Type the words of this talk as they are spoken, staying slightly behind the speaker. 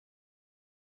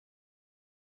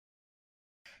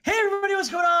Hey everybody,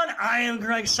 what's going on? I am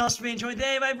Gregg Sussman, joined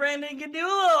today by Brandon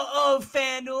Gadula of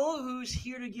FanDuel, who's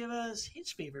here to give us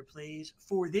his favorite plays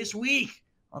for this week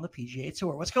on the PGA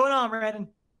Tour. What's going on, Brandon?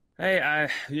 Hey,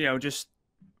 just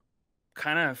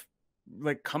kind of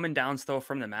like coming down still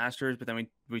from the Masters, but then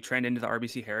we trend into the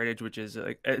RBC Heritage, which is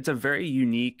it's a very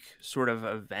unique sort of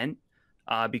event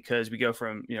because we go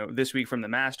from this week from the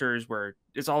Masters where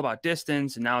it's all about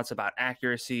distance, and now it's about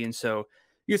accuracy, and so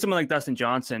you get someone like Dustin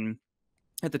Johnson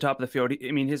at the top of the field.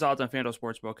 I mean, his odds on FanDuel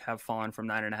Sportsbook have fallen from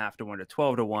 9.5 to 1 to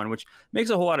 12 to 1, which makes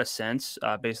a whole lot of sense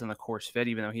based on the course fit,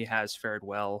 even though he has fared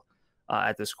well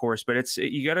at this course. But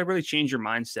you got to really change your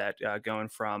mindset going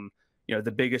from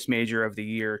the biggest major of the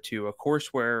year to a course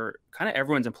where kind of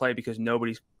everyone's in play because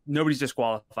nobody's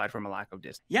disqualified from a lack of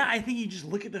distance. Yeah, I think you just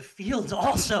look at the fields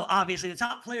also. Obviously, the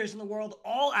top players in the world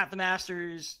all at the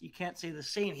Masters. You can't say the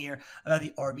same here about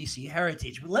the RBC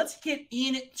Heritage. But let's get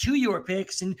into your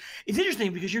picks. And it's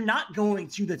interesting because you're not going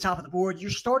to the top of the board.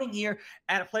 You're starting here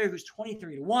at a player who's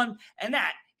 23 to 1, and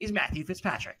that is Matthew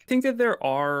Fitzpatrick. I think that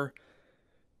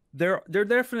there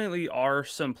definitely are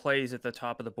some plays at the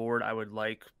top of the board I would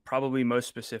like, probably most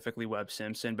specifically Webb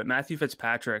Simpson, but Matthew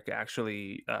Fitzpatrick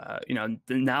actually,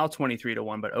 now 23 to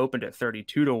 1, but opened at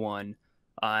 32 to 1.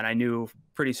 And I knew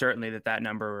pretty certainly that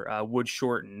number would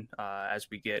shorten as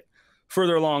we get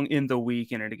further along in the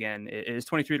week. And it is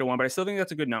 23 to 1, but I still think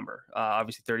that's a good number.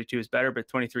 Obviously 32 is better, but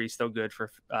 23 is still good for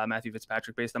Matthew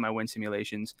Fitzpatrick based on my win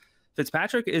simulations.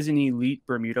 Fitzpatrick is an elite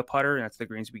Bermuda putter, and that's the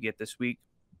greens we get this week.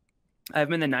 I've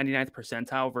been the 99th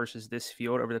percentile versus this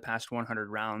field over the past 100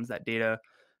 rounds. That data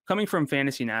coming from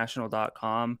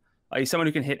fantasynational.com. He's someone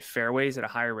who can hit fairways at a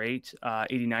high rate,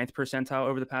 89th percentile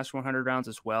over the past 100 rounds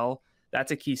as well.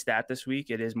 That's a key stat this week.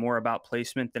 It is more about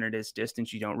placement than it is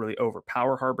distance. You don't really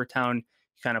overpower Harbour Town.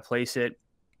 You kind of place it,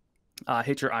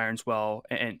 hit your irons well,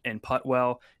 and putt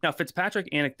well. Now, Fitzpatrick,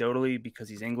 anecdotally, because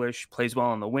he's English, plays well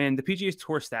on the wind. The PGA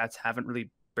Tour stats haven't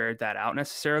really bared that out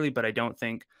necessarily, but I don't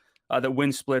think the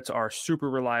wind splits are super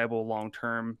reliable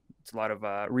long-term. It's a lot of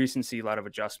recency, a lot of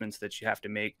adjustments that you have to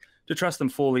make to trust them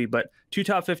fully. But 2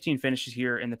 top 15 finishes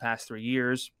here in the past 3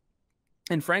 years.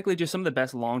 And frankly, just some of the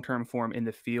best long-term form in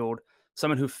the field.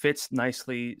 Someone who fits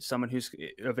nicely, someone who's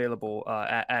available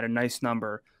at a nice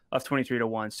number of 23 to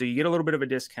 1. So you get a little bit of a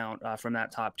discount from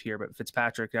that top tier. But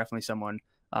Fitzpatrick, definitely someone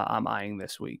I'm eyeing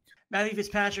this week. Matthew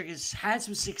Fitzpatrick has had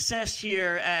some success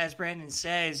here, as Brandon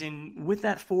says, and with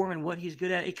that form and what he's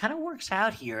good at, it kind of works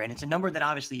out here. And it's a number that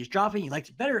obviously is dropping. You liked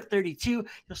it better at 32.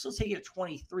 You'll still take it at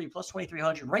 23, plus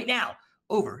 2,300 right now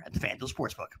over at the FanDuel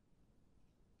Sportsbook.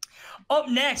 Up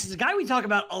next is a guy we talk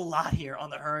about a lot here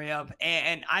on the Hurry Up,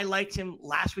 and I liked him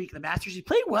last week in the Masters. He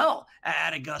played well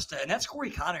at Augusta, and that's Corey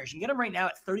Conners. You can get him right now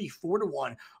at 34 to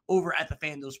 1 over at the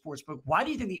FanDuel Sportsbook. Why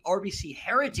do you think the RBC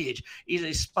Heritage is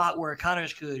a spot where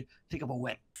Conners could pick up a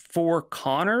win? For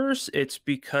Conners, it's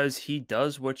because he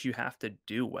does what you have to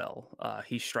do well.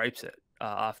 He stripes it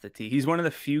off the tee. He's one of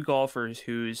the few golfers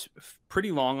who's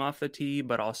pretty long off the tee,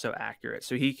 but also accurate.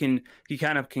 So he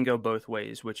kind of can go both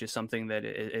ways, which is something that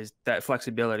is that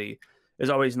flexibility is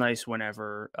always nice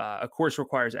whenever a course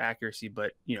requires accuracy,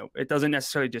 but it doesn't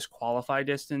necessarily disqualify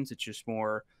distance. It's just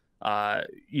more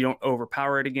you don't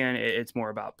overpower it again. It's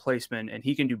more about placement, and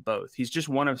he can do both. He's just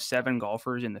one of 7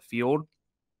 golfers in the field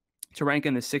to rank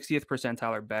in the 60th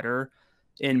percentile or better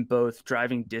in both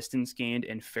driving distance gained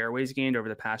and fairways gained over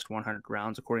the past 100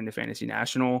 rounds, according to Fantasy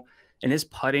National. And his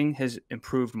putting has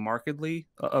improved markedly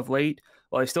of late.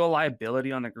 While he's still a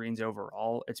liability on the greens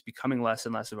overall, it's becoming less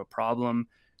and less of a problem.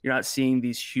 You're not seeing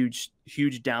these huge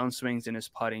downswings in his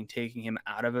putting, taking him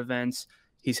out of events.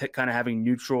 He's kind of having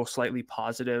neutral, slightly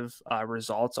positive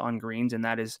results on greens, and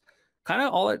that is kind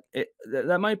of all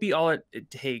that might be all it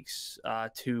takes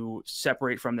to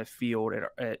separate from the field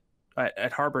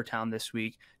at Harbour Town this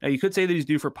week. Now, you could say that he's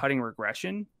due for putting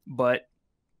regression, but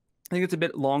I think it's a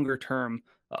bit longer term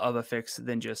of a fix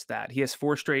than just that. He has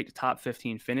 4 straight top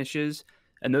 15 finishes,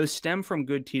 and those stem from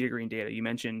good tee to green data. You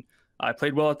mentioned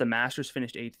played well at the Masters,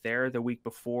 finished 8th there the week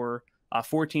before,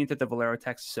 14th at the Valero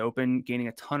Texas Open, gaining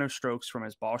a ton of strokes from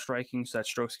his ball striking. So that's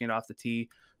strokes gained off the tee,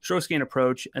 strokes gained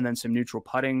approach, and then some neutral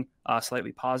putting,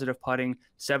 slightly positive putting.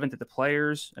 7th at the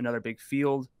Players, another big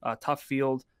field, tough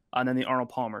field. And then the Arnold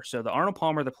Palmer. So the Arnold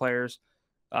Palmer, the Players,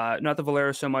 not the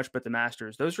Valero so much, but the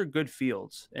Masters, those are good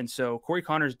fields. And so Corey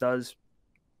Conners does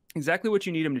exactly what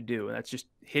you need him to do. And that's just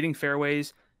hitting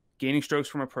fairways, gaining strokes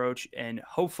from approach, and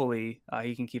hopefully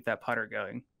he can keep that putter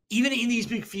going. Even in these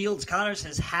big fields, Conners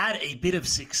has had a bit of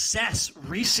success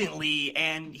recently,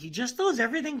 and he just does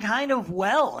everything kind of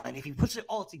well. And if he puts it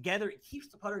all together and keeps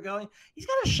the putter going, he's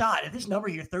got a shot. At this number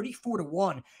here, 34 to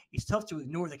 1, it's tough to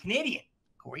ignore the Canadian,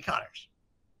 Corey Conners.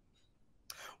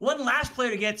 One last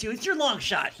player to get to. It's your long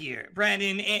shot here,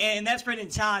 Brandon, and that's Brendan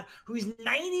Todd, who's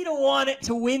 90-1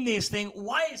 to win this thing.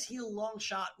 Why is he a long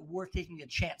shot worth taking a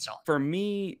chance on? For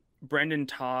me, Brendan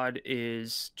Todd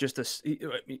is just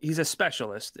he's a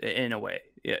specialist in a way.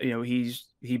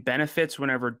 He benefits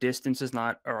whenever distance is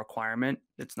not a requirement.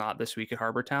 It's not this week at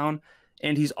Harbour Town.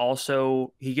 And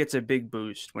he gets a big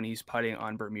boost when he's putting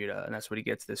on Bermuda, and that's what he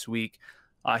gets this week.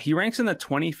 He ranks in the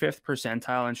 25th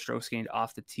percentile in strokes gained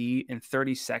off the tee and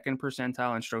 32nd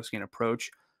percentile in strokes gained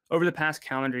approach over the past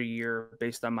calendar year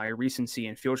based on my recency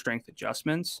and field strength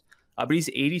adjustments. But he's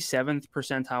 87th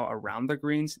percentile around the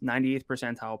greens, 98th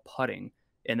percentile putting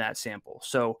in that sample.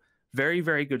 So very,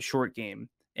 very good short game.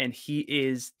 And he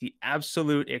is the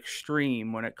absolute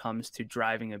extreme when it comes to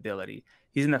driving ability.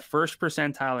 He's in the first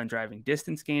percentile in driving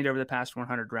distance gained over the past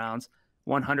 100 rounds,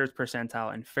 100th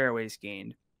percentile in fairways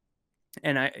gained.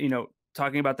 And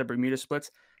talking about the Bermuda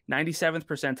splits, 97th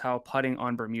percentile putting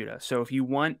on Bermuda. So if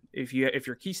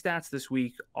your key stats this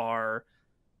week are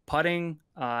putting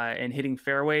and hitting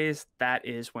fairways, that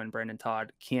is when Brendan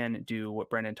Todd can do what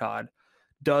Brendan Todd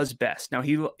does best. Now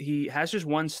he has just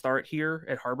one start here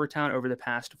at Harbour Town over the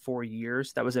past 4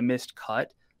 years. That was a missed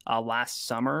cut last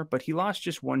summer, but he lost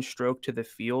just one stroke to the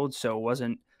field, so it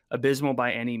wasn't abysmal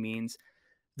by any means.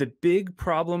 The big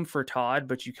problem for Todd,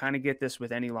 but you kind of get this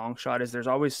with any long shot, is there's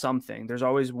always something. There's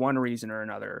always one reason or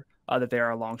another that they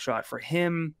are a long shot. For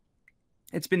him,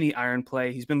 it's been the iron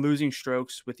play. He's been losing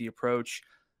strokes with the approach.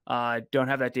 Don't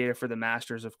have that data for the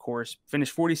Masters, of course.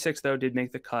 Finished 46th, though, did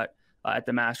make the cut at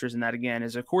the Masters, and that, again,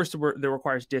 is a course that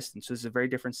requires distance. So this is a very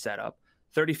different setup.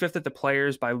 35th at the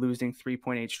Players by losing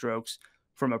 3.8 strokes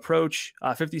from approach.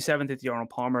 57th at the Arnold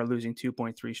Palmer, losing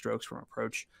 2.3 strokes from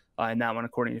approach. And that one,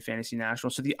 according to Fantasy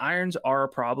National. So the irons are a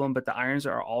problem, but the irons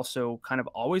are also kind of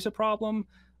always a problem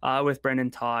with Brendan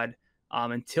Todd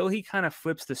until he kind of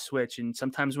flips the switch. And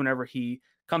sometimes whenever he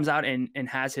comes out and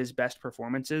has his best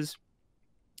performances,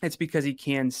 it's because he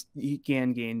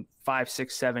can gain 5,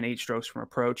 6, 7, 8 strokes from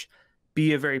approach,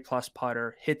 be a very plus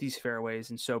putter, hit these fairways.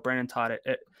 And so Brendan Todd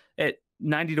at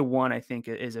 90-1, I think,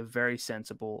 is a very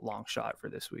sensible long shot for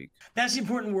this week. That's the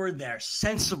important word there,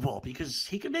 sensible, because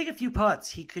he could make a few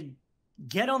putts. He could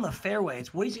get on the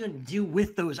fairways. What is he going to do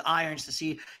with those irons to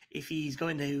see if he's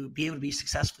going to be able to be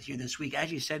successful here this week?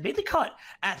 As you said, made the cut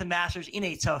at the Masters in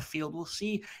a tough field. We'll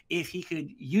see if he could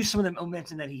use some of the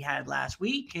momentum that he had last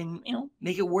week and,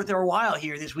 make it worth our while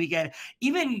here this weekend.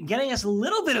 Even getting us a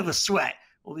little bit of a sweat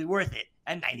will be worth it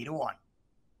at 90-1.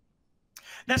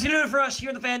 That's going to do it for us here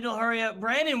at the FanDuel Hurry Up.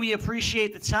 Brandon, we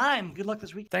appreciate the time. Good luck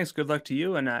this week. Thanks. Good luck to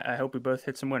you, and I hope we both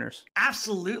hit some winners.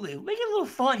 Absolutely. We'll make it a little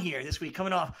fun here this week,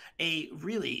 coming off a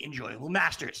really enjoyable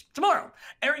Masters. Tomorrow,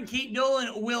 Aaron Kate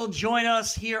Nolan will join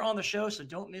us here on the show, so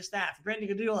don't miss that. For Brandon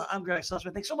Goodell, I'm Gregg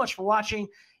Sussman. Thanks so much for watching.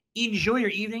 Enjoy your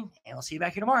evening, and we'll see you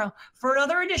back here tomorrow for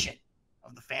another edition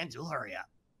of the FanDuel Hurry Up.